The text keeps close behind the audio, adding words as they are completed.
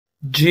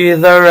G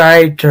the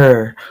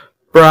writer.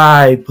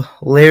 Bribe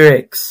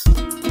lyrics.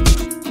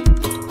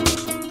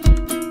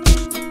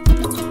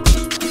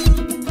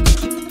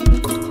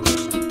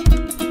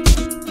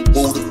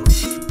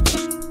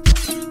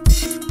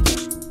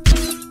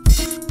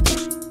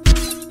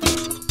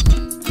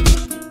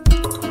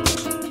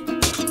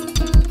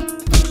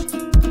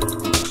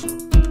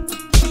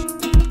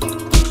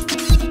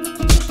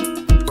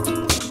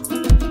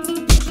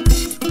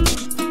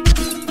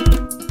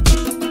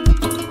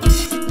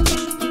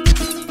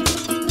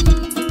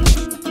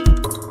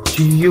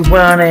 Do you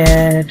want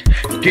it?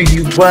 Do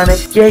you want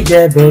it? Yeah,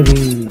 yeah,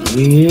 baby.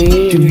 Do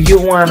you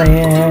want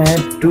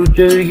it? Do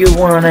you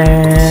want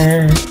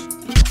it?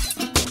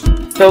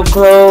 So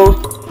close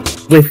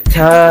with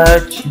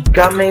touch,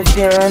 got me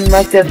feeling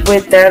like that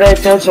with that I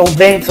touch. So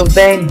vain,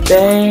 vain.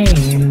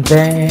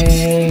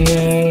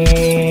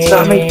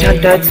 Got me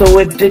tongue-tied, so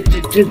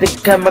addicted to the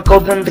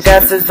chemicals and the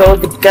gases. All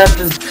the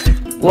gases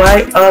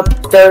light up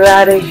the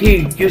light of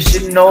heat. You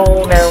should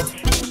know now.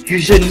 You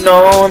should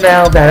know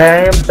now that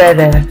I am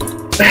better.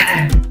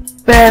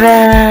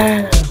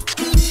 Better.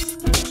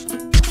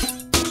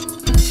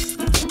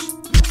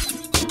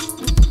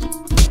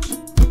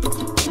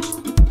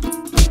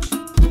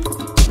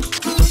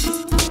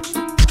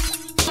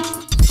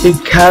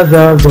 Because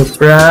of the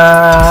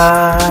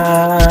bribe.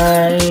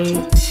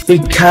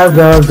 Because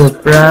of the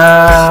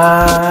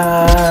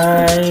bribe.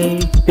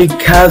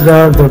 Because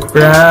of the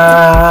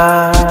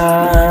bribe.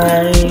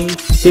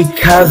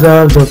 Because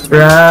of the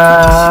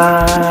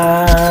bribe.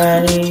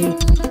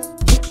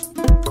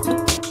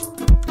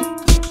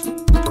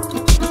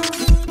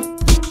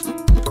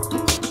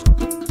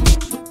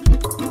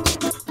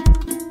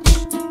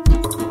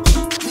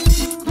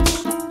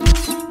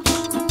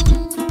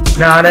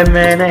 Not a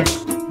minute,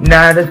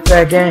 not a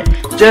second,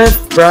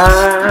 just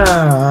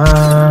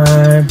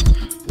bribe.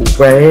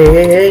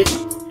 Wait,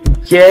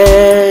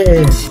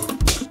 yeah.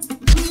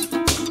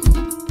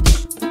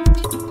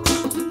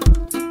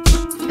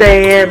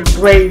 Stay in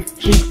place,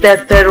 keep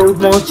that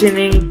settled motion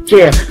in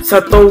gear.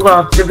 Subtle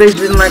off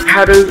division like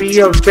how to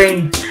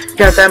rearrange.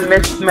 Got that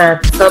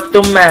mismatch,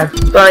 subtle match,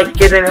 like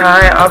getting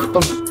high off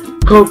of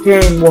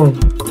cocaine. Whoa,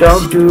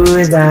 don't do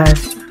that.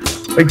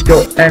 Or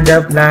you'll end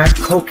up like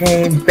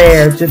cocaine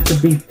bear, just to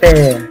be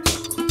fair.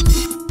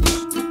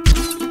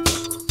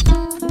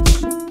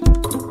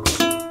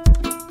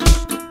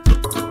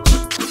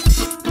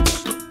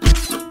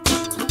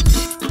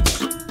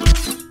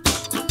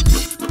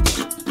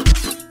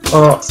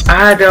 Oh,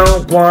 I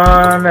don't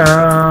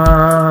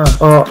wanna.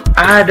 Oh,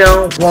 I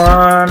don't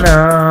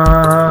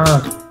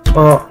wanna.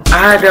 Oh,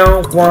 I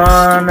don't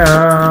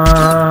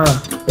wanna.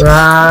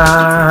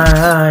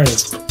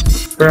 Right.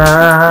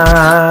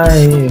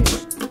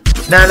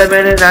 Not a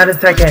minute, not a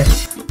second.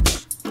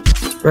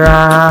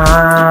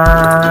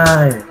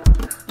 Right.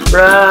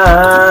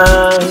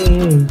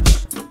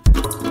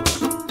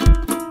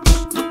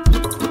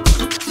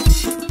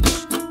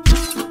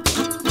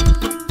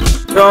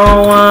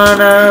 Don't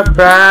wanna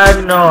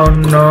brag, no.